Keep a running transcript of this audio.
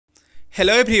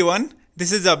Hello everyone,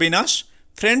 this is Abhinash.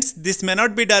 Friends, this may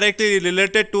not be directly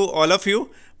related to all of you,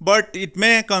 but it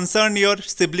may concern your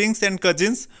siblings and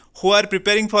cousins who are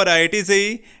preparing for IIT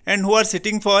JEE and who are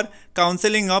sitting for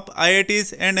counseling up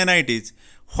IITs and NITs.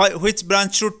 Which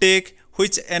branch should take,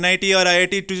 which NIT or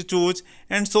IIT to choose,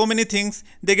 and so many things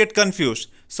they get confused.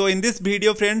 So in this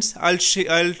video friends, I'll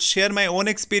share my own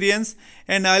experience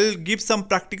and I'll give some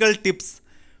practical tips.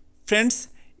 Friends,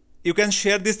 you can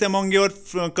share this among your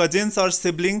cousins or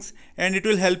siblings and it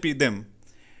will help them.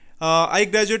 I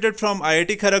graduated from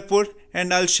IIT Kharagpur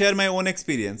and I'll share my own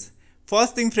experience.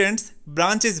 First thing friends,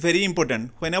 branch is very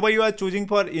important. Whenever you are choosing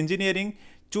for engineering,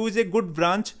 choose a good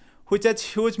branch which has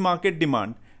huge market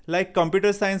demand, like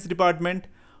computer science department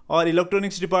or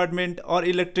electronics department or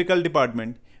electrical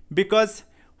department. Because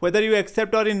whether you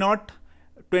accept or not,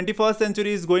 21st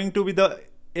century is going to be the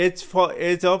age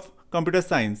of computer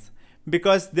science.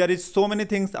 Because there is so many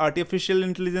things, artificial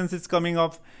intelligence is coming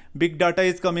up, big data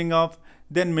is coming up,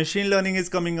 then machine learning is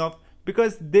coming up,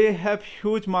 because they have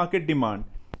huge market demand.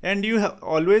 And you have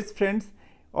always friends,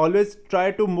 always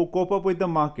try to cope up with the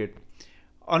market.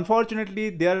 Unfortunately,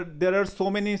 there are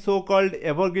so many so-called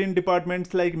evergreen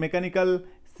departments like mechanical,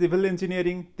 civil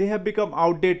engineering. They have become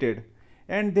outdated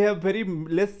and they have very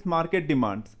less market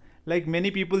demands. Like many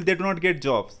people, they do not get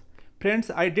jobs.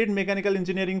 Friends, I did mechanical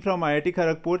engineering from IIT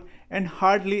Kharagpur and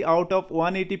hardly out of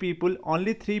 180 people,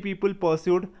 only 3 people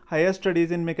pursued higher studies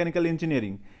in mechanical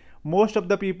engineering. Most of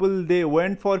the people, they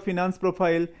went for finance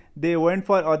profile, they went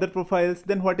for other profiles.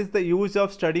 Then what is the use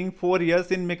of studying 4 years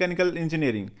in mechanical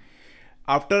engineering?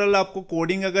 After all, आपको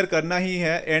coding अगर करना ही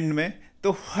है end में,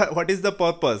 तो what is the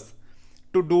purpose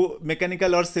to do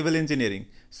mechanical or civil engineering?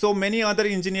 So many other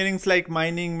engineerings like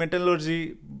mining,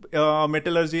 metallurgy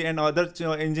and other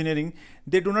engineering,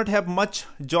 they do not have much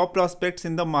job prospects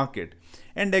in the market.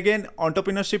 And again,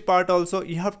 entrepreneurship part also,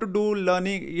 you have to do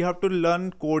learning, you have to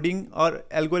learn coding or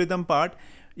algorithm part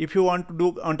if you want to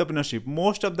do entrepreneurship.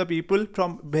 Most of the people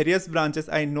from various branches,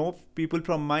 I know people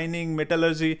from mining,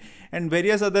 metallurgy and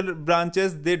various other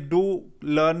branches, they do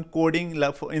learn coding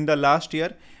in the last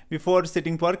year before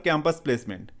sitting for campus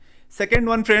placement. Second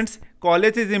one friends,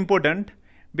 college is important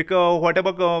because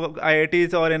whatever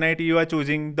IITs or NIT you are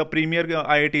choosing, the premier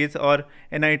IITs or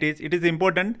NITs, it is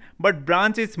important, but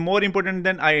branch is more important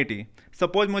than IIT.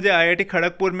 Suppose मुझे IIT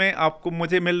Kharagpur में आपको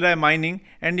मुझे मिल रहा है mining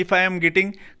and if I am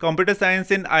getting computer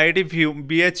science in IIT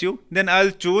BHU, then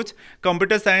I'll choose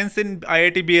computer science in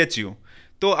IIT BHU.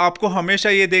 तो आपको हमेशा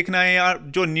ये देखना है यार,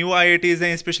 जो न्यू IITs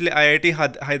हैं, specially IIT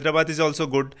Hyderabad is also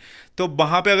good, तो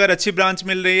वहाँ पे अगर अच्छी ब्रांच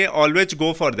मिल रही है, always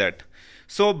go for that.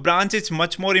 So branch is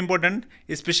much more important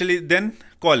specially then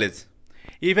college.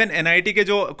 Even NIT के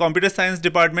जो कंप्यूटर साइंस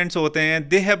डिपार्टमेंट्स होते हैं,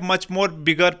 they have much more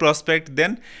bigger prospect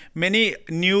then many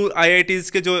new IITs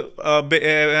के जो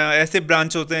ऐसे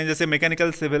ब्रांच होते हैं जैसे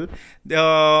मैकेनिकल सिविल,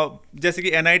 जैसे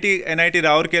कि NIT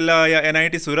राउरकेला या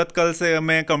NIT सूरतकल से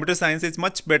में computer science is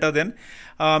much better than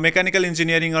mechanical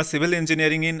engineering और civil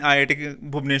engineering in IIT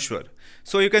Bhubaneswar.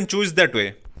 So you can choose that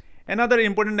way. Another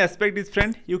important aspect is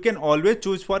friend, you can always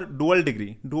choose for dual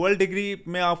degree. Dual degree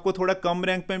में आपको थोड़ा कम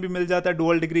rank में भी मिल जाता है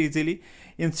dual degree easily.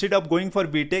 Instead of going for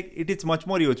BTech, it is much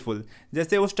more useful.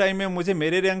 जैसे उस time में मुझे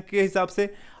मेरे रैंक के हिसाब से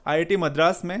IIT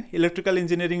मद्रास में इलेक्ट्रिकल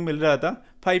इंजीनियरिंग मिल रहा था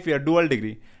 5 year dual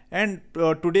degree. And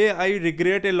today I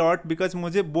regret a lot because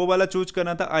मुझे वो वाला चूज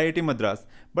करना था IIT Madras,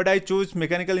 but I choose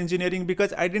mechanical engineering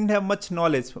because I didn't have much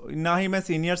knowledge. ना ही मैं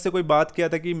सीनियर से कोई बात किया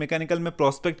था कि मैकेनिकल में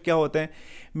प्रोस्पेक्ट क्या होता है.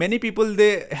 मैनी पीपल दे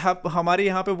हैव, हमारे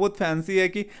यहाँ पे बहुत फैंसी है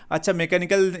कि अच्छा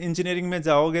मैकेनिकल इंजीनियरिंग में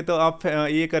जाओगे तो आप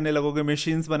ये करने लगोगे,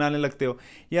 मशीन्स बनाने लगते हो,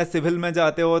 या सिविल में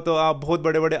जाते हो तो आप बहुत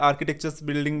बड़े बड़े आर्किटेक्चर्स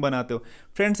बिल्डिंग बनाते हो.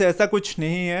 फ्रेंड्स, ऐसा कुछ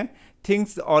नहीं है.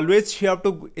 Things always you have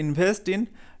to invest in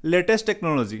latest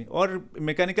technology. और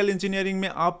मैकेनिकल इंजीनियरिंग में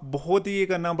आप बहुत ही ये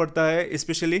करना पड़ता है,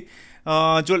 स्पेशली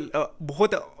जो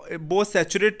बहुत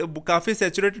काफ़ी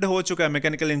सैचुरेटेड हो चुका है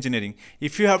mechanical engineering.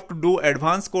 If you have to do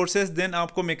advance courses then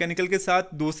आपको मैकेनिकल के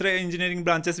साथ दूसरे इंजीनियरिंग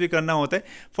ब्रांचेस भी करना होता है.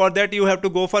 For that you have to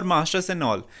go for masters and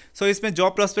all. सो इसमें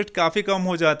जॉब प्रोस्पेक्ट काफ़ी कम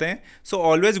हो जाते हैं. So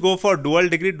always go for dual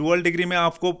degree. Dual degree में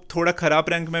आपको थोड़ा ख़राब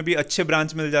रैंक में भी अच्छे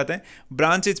ब्रांच मिल जाते हैं.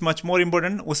 Branch is much more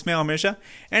important उसमें हमेशा.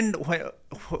 And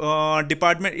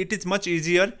department, it is much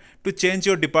easier to change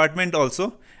your department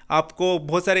also. आपको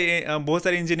बहुत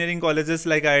सारे engineering colleges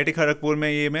like IIT Kharagpur में,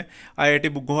 ये में IIT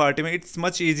गुवाहाटी में, it's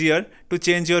much easier to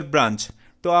change your branch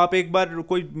तो आप एक बार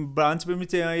कोई ब्रांच पे भी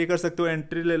ये कर सकते हो,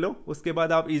 एंट्री ले लो, उसके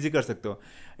बाद आप इजी कर सकते हो.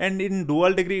 And in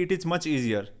dual degree it is much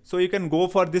easier, so you can go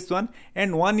for this one.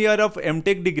 And 1 year of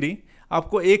MTech degree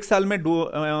आपको एक साल में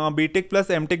बीटेक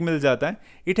प्लस एमटेक मिल जाता है.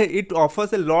 It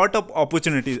offers a lot of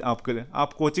opportunities आपके लिए.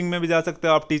 आप कोचिंग में भी जा सकते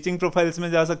हो, आप टीचिंग प्रोफाइल्स में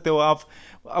जा सकते हो, आप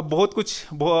अब बहुत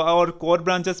कुछ और कोर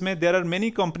ब्रांचेस में there are many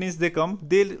companies they come,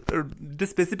 they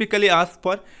specifically ask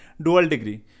for dual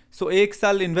degree. सो एक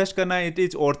साल इन्वेस्ट करना, it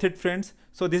is worth it friends.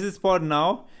 So this is for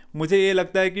now. मुझे ये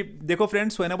लगता है कि देखो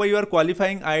friends, whenever you are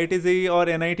qualifying IIT JEE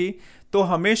और NIT, तो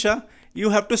हमेशा you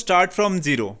have to start from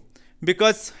zero.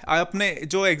 Because आपने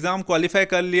जो एग्ज़ाम क्वालिफाई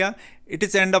कर लिया, it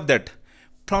is end of that.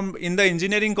 From in the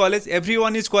engineering college,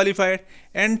 everyone is qualified,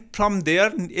 and from there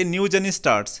a new journey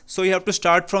starts. So you have to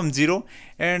start from zero,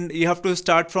 and you have to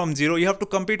start from zero. You have to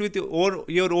compete with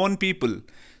your own people.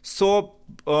 So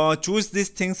choose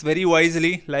these things very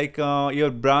wisely. Like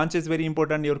your branch is very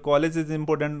important, your college is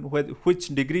important, which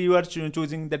degree you are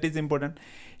choosing, that is important.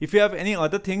 If you have any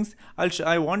other things,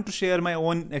 I want to share my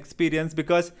own experience,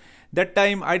 because that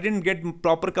time I didn't get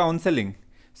proper counseling.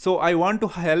 So I want to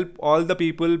help all the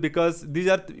people, because these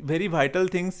are very vital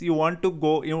things you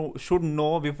should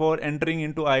know before entering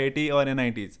into IIT or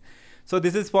NITs. So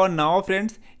this is for now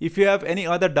friends. If you have any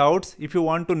other doubts, if you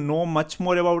want to know much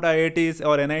more about IITs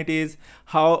or NITs,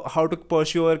 how to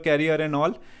pursue your career and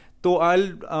all, so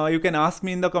you can ask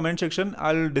me in the comment section.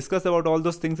 I'll discuss about all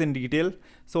those things in detail.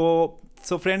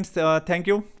 So friends, thank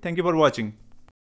you for watching.